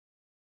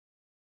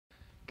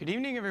Good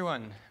evening,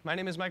 everyone. My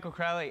name is Michael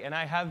Crowley, and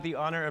I have the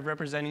honor of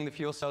representing the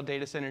fuel cell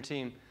data center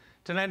team.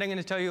 Tonight, I'm going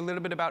to tell you a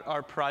little bit about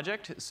our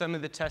project, some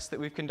of the tests that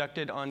we've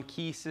conducted on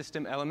key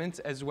system elements,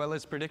 as well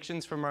as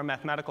predictions from our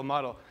mathematical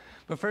model.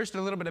 But first,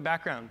 a little bit of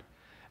background.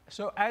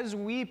 So as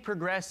we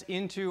progress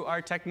into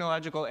our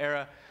technological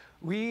era,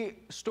 we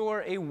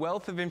store a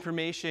wealth of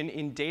information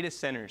in data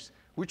centers,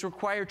 which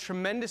require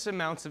tremendous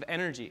amounts of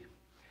energy.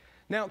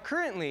 Now,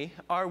 currently,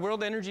 our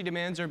world energy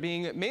demands are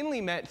being mainly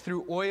met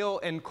through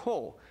oil and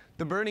coal,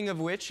 the burning of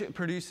which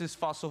produces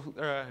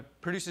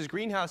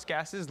greenhouse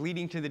gases,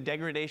 leading to the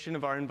degradation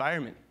of our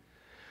environment.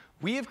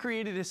 We have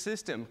created a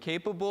system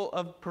capable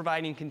of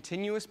providing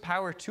continuous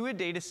power to a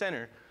data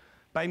center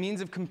by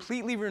means of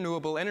completely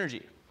renewable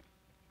energy.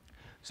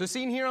 So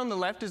seen here on the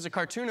left is a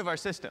cartoon of our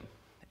system.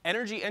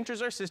 Energy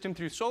enters our system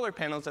through solar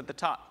panels at the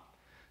top.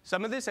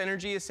 Some of this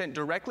energy is sent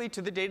directly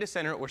to the data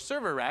center or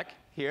server rack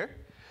here.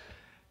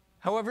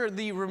 However,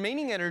 the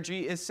remaining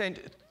energy is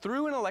sent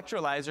through an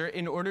electrolyzer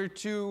in order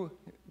to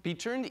be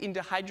turned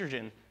into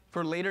hydrogen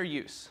for later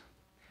use.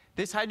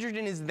 This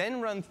hydrogen is then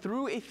run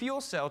through a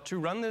fuel cell to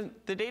run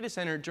the data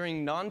center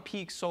during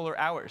non-peak solar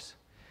hours.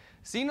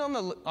 Seen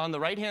on the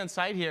right-hand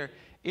side here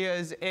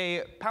is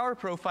a power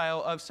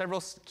profile of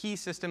several key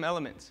system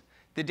elements.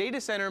 The data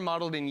center,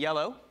 modeled in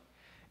yellow,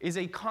 is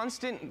a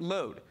constant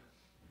load,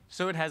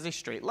 so it has a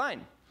straight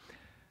line.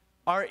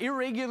 Our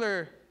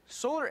irregular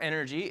solar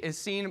energy is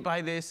seen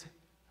by this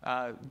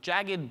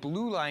jagged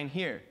blue line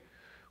here,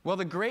 while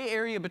the gray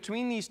area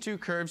between these two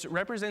curves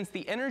represents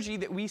the energy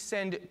that we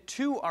send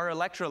to our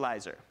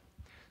electrolyzer.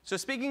 So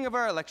speaking of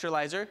our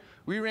electrolyzer,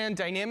 we ran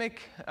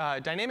dynamic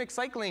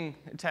cycling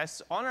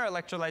tests on our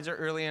electrolyzer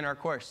early in our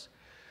course.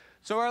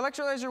 So our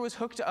electrolyzer was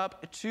hooked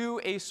up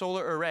to a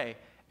solar array,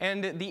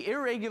 and the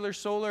irregular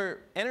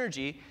solar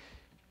energy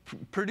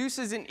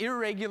produces an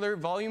irregular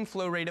volume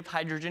flow rate of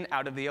hydrogen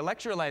out of the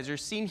electrolyzer,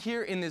 seen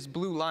here in this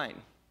blue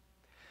line.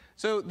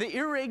 So the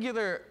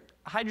irregular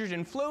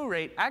hydrogen flow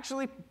rate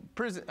actually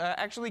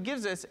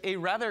gives us a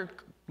rather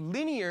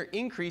linear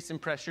increase in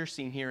pressure,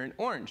 seen here in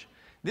orange.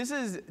 This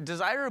is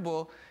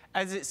desirable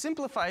as it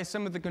simplifies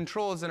some of the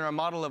controls in our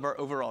model of our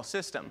overall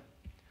system.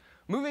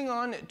 Moving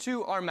on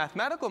to our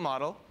mathematical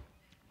model,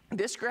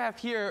 this graph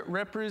here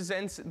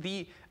represents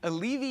the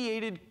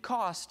alleviated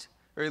cost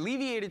or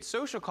alleviated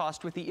social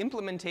cost with the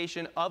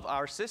implementation of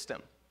our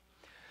system.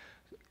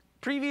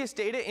 Previous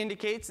data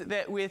indicates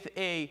that with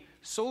a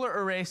solar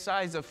array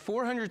size of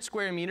 400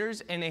 square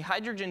meters and a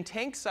hydrogen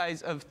tank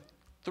size of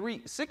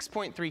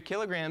 6.3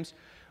 kilograms,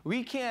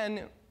 we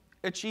can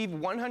achieve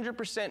 100%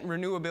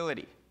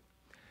 renewability.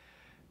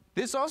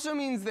 This also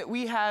means that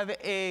we have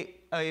a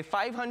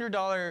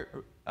 $500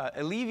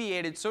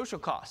 alleviated social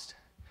cost.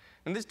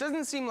 And this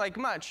doesn't seem like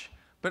much,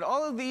 but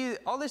all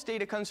this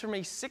data comes from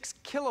a 6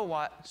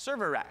 kilowatt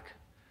server rack.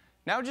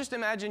 Now just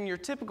imagine your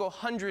typical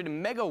 100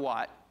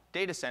 megawatt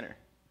data center.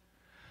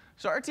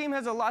 So our team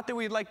has a lot that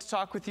we'd like to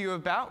talk with you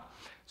about.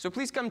 So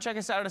please come check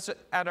us out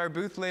at our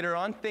booth later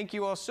on. Thank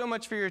you all so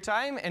much for your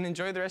time, and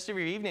enjoy the rest of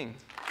your evening.